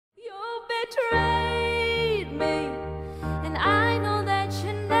betrayed me, and I know that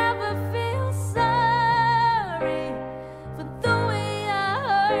you never feel sorry for the way I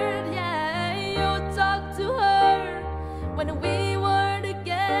hurt. Yeah, you talked to her when we were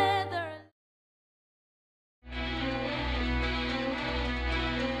together.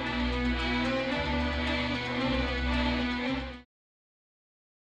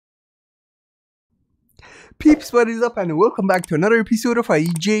 Peeps, what is up, and welcome back to another episode of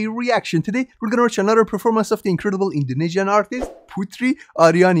IJayReaction. Today, we're gonna watch another performance of the incredible Indonesian artist, Putri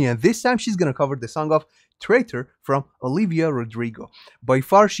Ariani, and this time she's gonna cover the song of Traitor from Olivia Rodrigo. By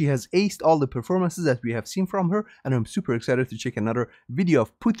far, she has aced all the performances that we have seen from her, and I'm super excited to check another video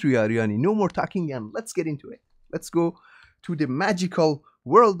of Putri Ariani. No more talking, and let's get into it. Let's go to the magical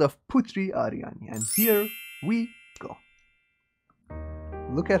world of Putri Ariani, and here we go.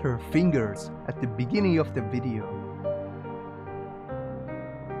 Look at her fingers at the beginning of the video.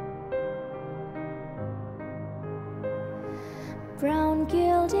 Brown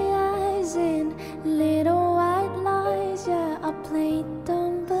guilty eyes in little white lies. Yeah, I played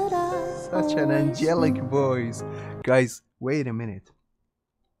dumb, but I Such an angelic voice. Guys, wait a minute.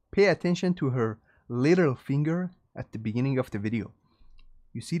 Pay attention to her little finger at the beginning of the video.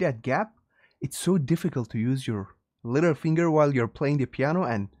 You see that gap? It's so difficult to use your little finger while you're playing the piano,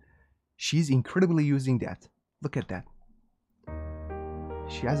 and she's incredibly using that. Look at that.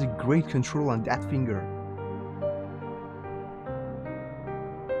 She has a great control on that finger.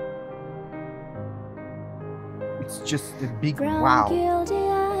 It's just a big wow. Guilty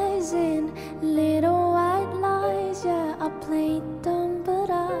eyes in little white lies. Yeah, I played dumb,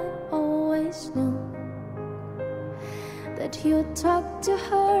 but I always knew that you talked to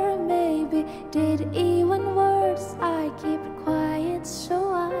her, maybe did even worse. I keep quiet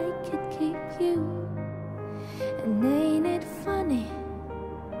so I could keep you. And ain't it funny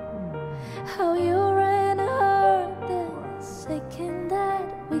how you ran her the second that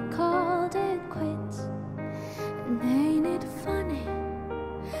we called it quits? And ain't it funny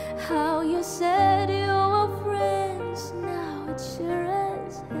how you said you were friends? Now it sure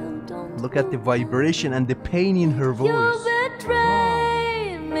as hell don't. Look at the vibration and the pain in her voice. You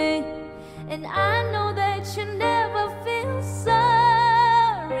betrayed me, and I know that you never feel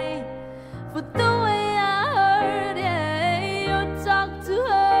sorry for the way I hurt. Yeah, you talked to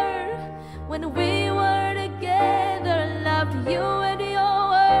her when we were together, loved you at your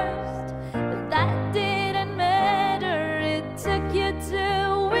worst, but that didn't matter. It took you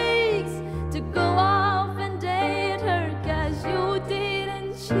 2 weeks to go off and date her, 'cause you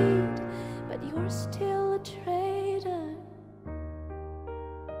didn't cheat, but you're still a traitor.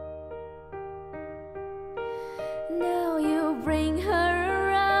 Now you bring her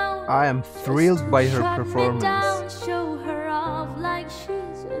around. I am thrilled by her performance. Down, show her off like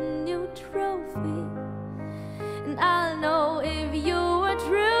she's a new trophy. And I'll know if you were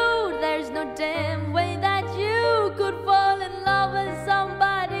true, there's no damn way that you could fall in love with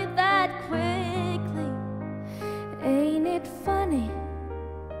somebody that quickly. Ain't it funny?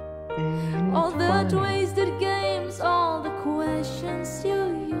 All the twisted games, all the questions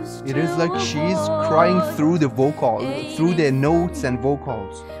you used to. It is like she's crying through the vocal, through the notes and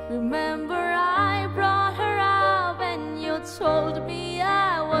vocals. Remember, I brought her up and you told me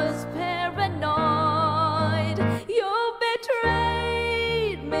I was paranoid. You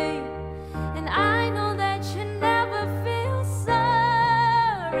betrayed me, and I know that you never feel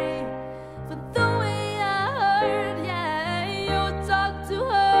sorry for the way I hurt. Yeah, you talked to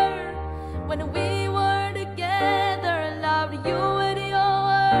her when we were together, loved you at your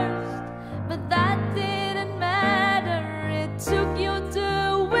worst, but that didn't matter. It took you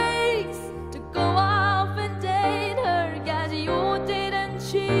 2 weeks to go off and date her, 'cause you didn't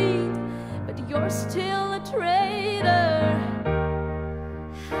cheat, but you're still a traitor.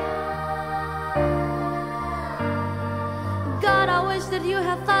 God, I wish that you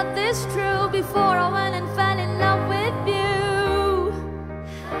had thought this through before I went and fell in love with you.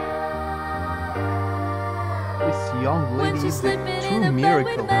 This young When lady she's is a sleeping in true a bed with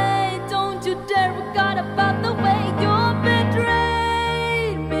miracle. me, don't you dare forget about the way you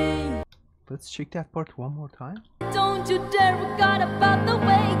betrayed me. Let's check that part one more time. Don't you dare forget about the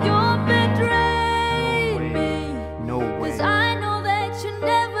way you betrayed me. No way. 'Cause I know that you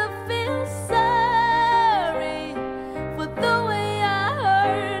never feel sorry for the way I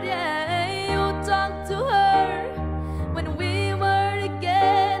hurt. Yeah, you talked to her when we were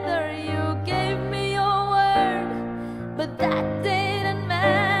together. You gave me your word, but that didn't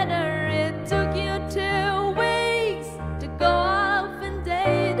matter. It took you 2 weeks to go off and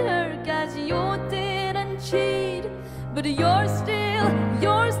date her, 'cause you didn't cheat, but you're still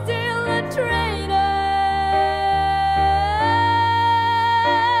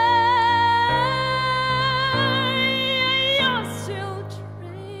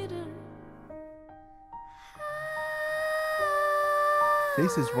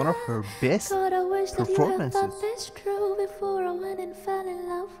This is one of her best God, I wish that you had performances. thought this true before I went and fell in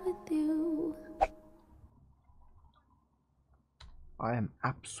love with you. I am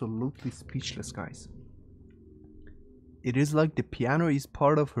absolutely speechless, guys. It is like the piano is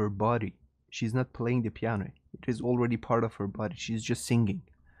part of her body. She's not playing the piano. It is already part of her body. She's just singing.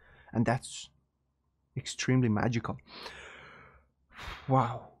 And that's extremely magical.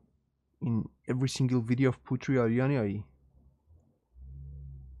 Wow. In every single video of Putri Ariani,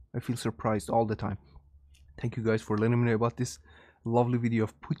 I feel surprised all the time. Thank you guys for letting me know about this lovely video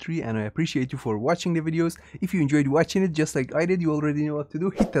of Putri, and I appreciate you for watching the videos. If you enjoyed watching it just like I did, you already know what to do.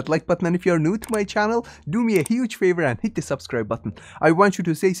 Hit that like button, and if you are new to my channel, do me a huge favor and hit the subscribe button. I want you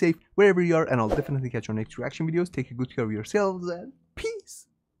to stay safe wherever you are, and I'll definitely catch you on next reaction videos. Take a good care of yourselves, and